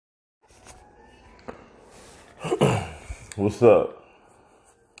What's up?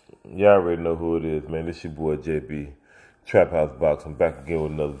 Y'all already know who it is, man. This your boy JB, Trap House Box. I'm back again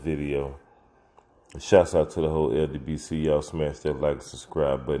with another video. Shouts out to the whole LDBC. Y'all smash that like and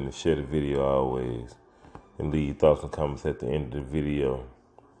subscribe button and share the video always. And leave your thoughts and comments at the end of the video.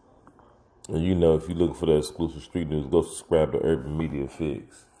 And you know, if you're looking for the exclusive street news, go subscribe to Urban Media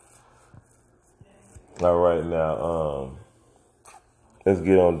Fix. All right, now, let's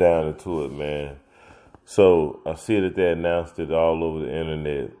get on down into it, man. So I see that they announced it all over the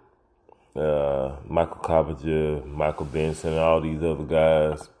internet. Michael Coppinger, Michael Benson, and all these other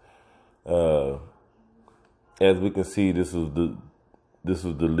guys. As we can see, this was the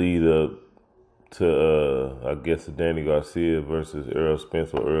lead up to I guess the Danny Garcia versus Errol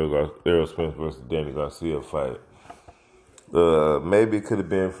Spence, or Errol Spence versus Danny Garcia fight. Maybe it could have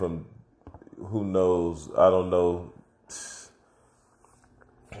been from, who knows? I don't know.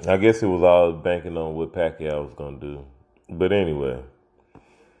 I guess it was all banking on what Pacquiao was gonna do. But anyway,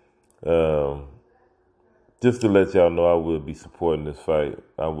 just to let y'all know, I will be supporting this fight.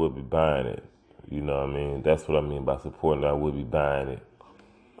 I will be buying it. You know what I mean? That's what I mean by supporting it. I will be buying it.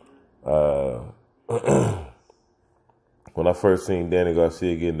 When I first seen Danny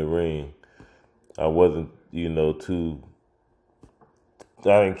Garcia get in the ring, I wasn't, I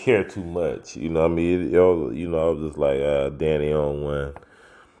didn't care too much. You know what I mean? I was just like, Danny on one.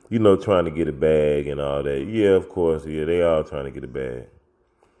 Trying to get a bag and all that. Yeah, of course, yeah, they all trying to get a bag.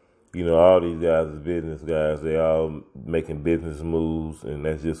 All these guys is business guys. They all making business moves, and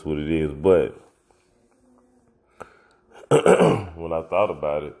that's just what it is. But when I thought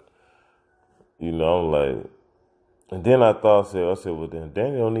about it, I'm like, and then I said, well, then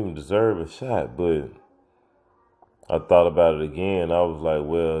Danny don't even deserve a shot. But I thought about it again. I was like,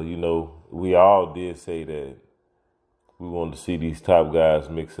 well, we all did say that we wanted to see these top guys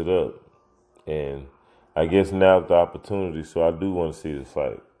mix it up. And I guess now's the opportunity, so I do want to see this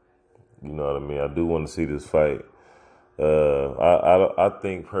fight. You know what I mean? I do want to see this fight. I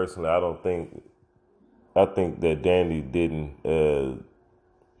think personally, I think that Danny didn't,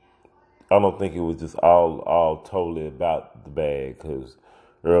 I don't think it was just all totally about the bag, because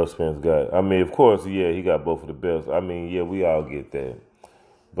Errol Spence got, of course, yeah, he got both of the belts. Yeah, we all get that.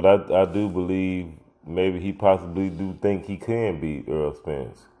 But I do believe maybe he possibly do think he can beat Errol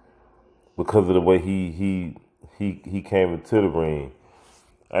Spence because of the way he came into the ring.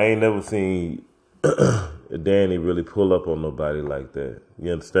 I ain't never seen Danny really pull up on nobody like that.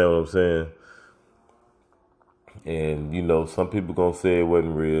 You understand what I'm saying? And some people gonna say it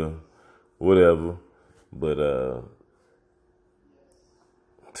wasn't real, whatever. But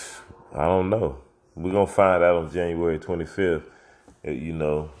I don't know. We're gonna find out on January 25th.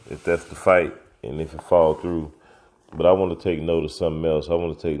 If that's the fight and if it fall through. But I want to take note of something else. I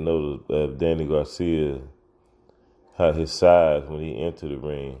want to take note of Danny Garcia, how his size when he entered the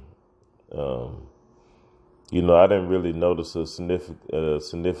ring. I didn't really notice a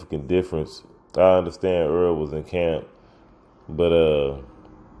significant difference. I understand Errol was in camp, but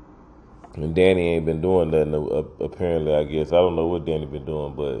and Danny ain't been doing nothing apparently, I guess. I don't know what Danny been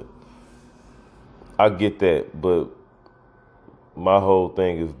doing, but I get that. But my whole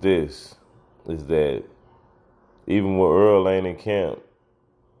thing is that even when Errol ain't in camp,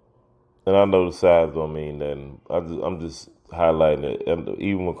 and I know the size don't mean nothing, I'm just highlighting it. And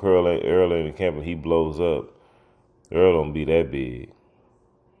even when Errol ain't in camp and he blows up, Errol don't be that big.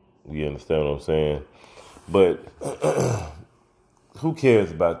 You understand what I'm saying? But who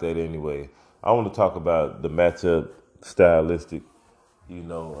cares about that anyway? I want to talk about the matchup stylistic. I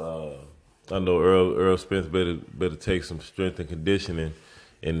know Errol Spence better take some strength and conditioning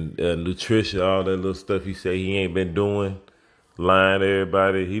and nutrition, all that little stuff he say he ain't been doing, lying to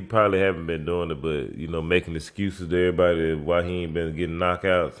everybody. He probably haven't been doing it, but making excuses to everybody why he ain't been getting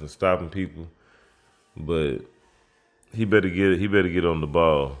knockouts and stopping people. But he better get on the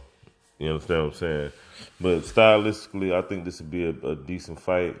ball. You understand what I'm saying? But stylistically, I think this would be a decent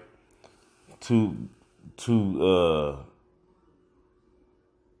fight. Two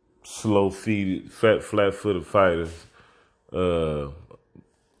slow-feeded, flat-footed fighters.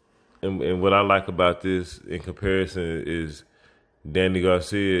 And what I like about this, in comparison, is Danny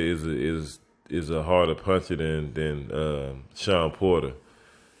Garcia is a harder puncher than Sean Porter,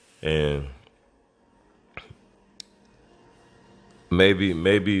 and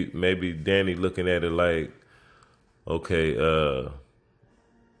maybe Danny looking at it like, okay, I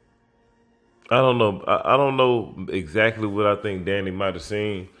don't know. I don't know exactly what I think Danny might have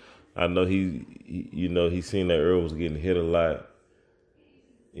seen. I know he seen that Earl was getting hit a lot,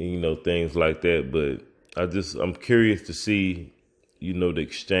 and, things like that. But I'm curious to see, the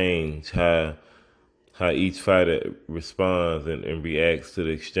exchange, how how each fighter responds and reacts to the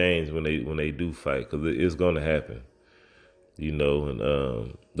exchange when they do fight, because it's going to happen,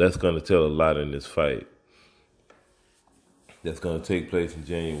 and that's going to tell a lot in this fight that's going to take place in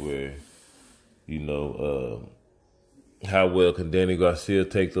January. How well can Danny Garcia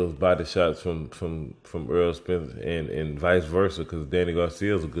take those body shots from Errol Spence and vice versa, because Danny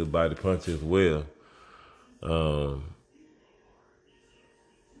Garcia is a good body puncher as well.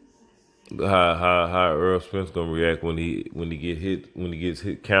 How Errol Spence gonna react when he gets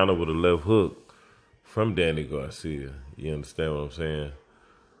hit counter with a left hook from Danny Garcia? You understand what I'm saying?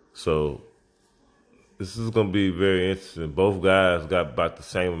 So this is gonna be very interesting. Both guys got about the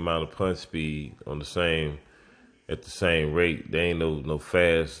same amount of punch speed at the same rate. They ain't no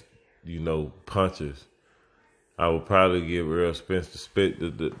fast, punchers. I would probably give Errol Spence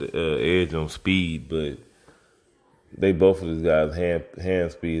the edge on speed, but both of these guys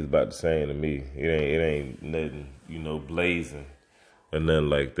hand speed is about the same to me. It ain't nothing, blazing or nothing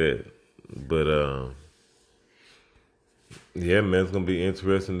like that. But yeah, man, it's gonna be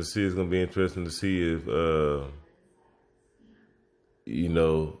interesting to see. It's gonna be interesting to see if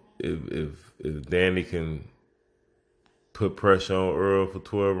Danny can put pressure on Errol for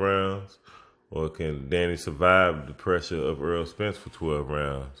 12 rounds, or can Danny survive the pressure of Errol Spence for 12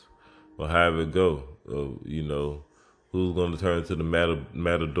 rounds, or however it go. Who's going to turn into the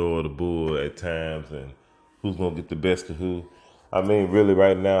matador or the bull at times, and who's going to get the best of who. I mean, really,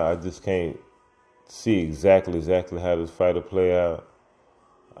 right now, I just can't see exactly how this fight will play out.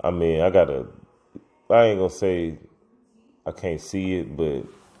 I mean, I ain't going to say I can't see it, but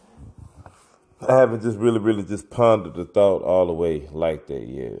I haven't just really just pondered the thought all the way like that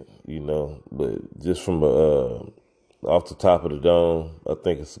yet, But just from off the top of the dome, I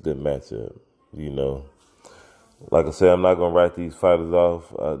think it's a good matchup, Like I said, I'm not going to write these fighters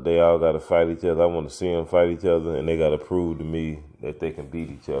off. They all got to fight each other. I want to see them fight each other, and they got to prove to me that they can beat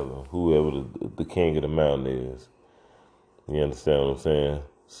each other, whoever the king of the mountain is. You understand what I'm saying?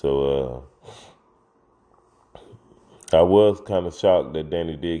 So I was kind of shocked that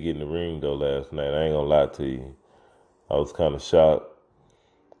Danny did get in the ring, though, last night. I ain't going to lie to you. I was kind of shocked.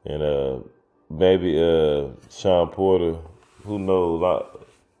 And maybe Sean Porter, who knows?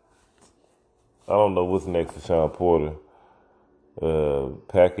 I don't know what's next for Sean Porter.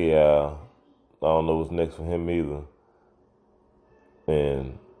 Pacquiao, I don't know what's next for him either.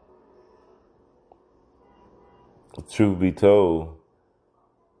 And truth be told,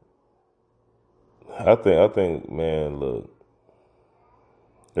 I think, man, look,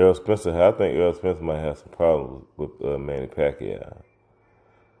 I think Errol Spence might have some problems with Manny Pacquiao.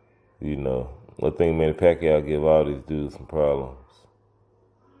 I think Manny Pacquiao give all these dudes some problems.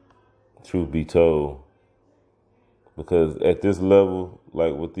 Truth be told, because at this level,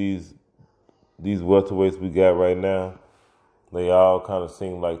 like with these welterweights we got right now, they all kind of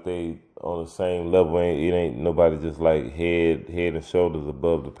seem like they on the same level. It ain't nobody just like head and shoulders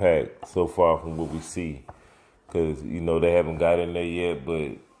above the pack so far from what we see, because they haven't got in there yet,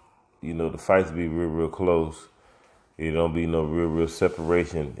 but the fights be real close. It don't be no real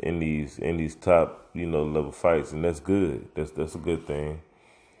separation in these top level fights, and that's good. That's a good thing.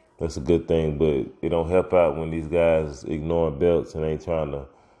 That's a good thing, but it don't help out when these guys ignoring belts and ain't trying to,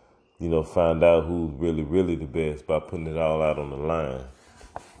 find out who's really the best by putting it all out on the line.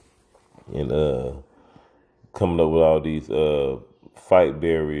 And coming up with all these fight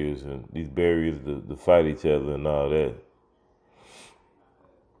barriers and these barriers to fight each other and all that.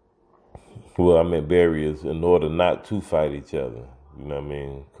 Well, I meant barriers in order not to fight each other. You know what I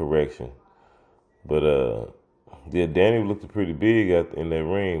mean? Correction. But yeah, Danny looked pretty big in that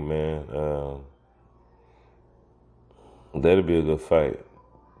ring, man. That'll be a good fight.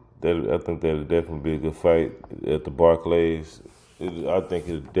 I think that'll definitely be a good fight at the Barclays. I think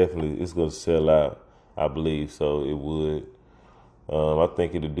it's going to sell out. I believe so. It would. I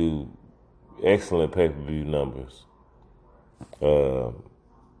think it'll do excellent pay-per-view numbers.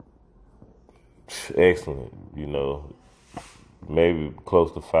 Excellent. Maybe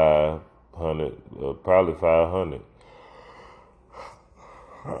close to 500, probably 500.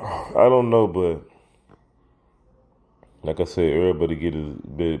 I don't know, but like I said, everybody get his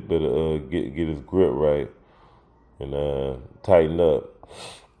grip right and tighten up.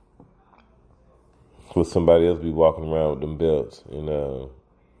 With somebody else be walking around with them belts, and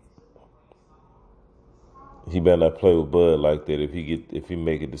he better not play with Bud like that if he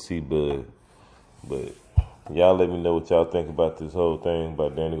make it to see Bud. But y'all let me know what y'all think about this whole thing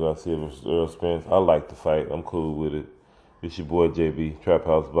about Danny Garcia versus Errol Spence. I like the fight. I'm cool with it. It's your boy JB, Trap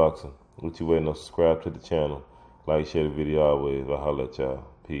House Boxing. What you waiting on? Subscribe to the channel. Like, share the video always. I'll holler at y'all.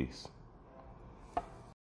 Peace.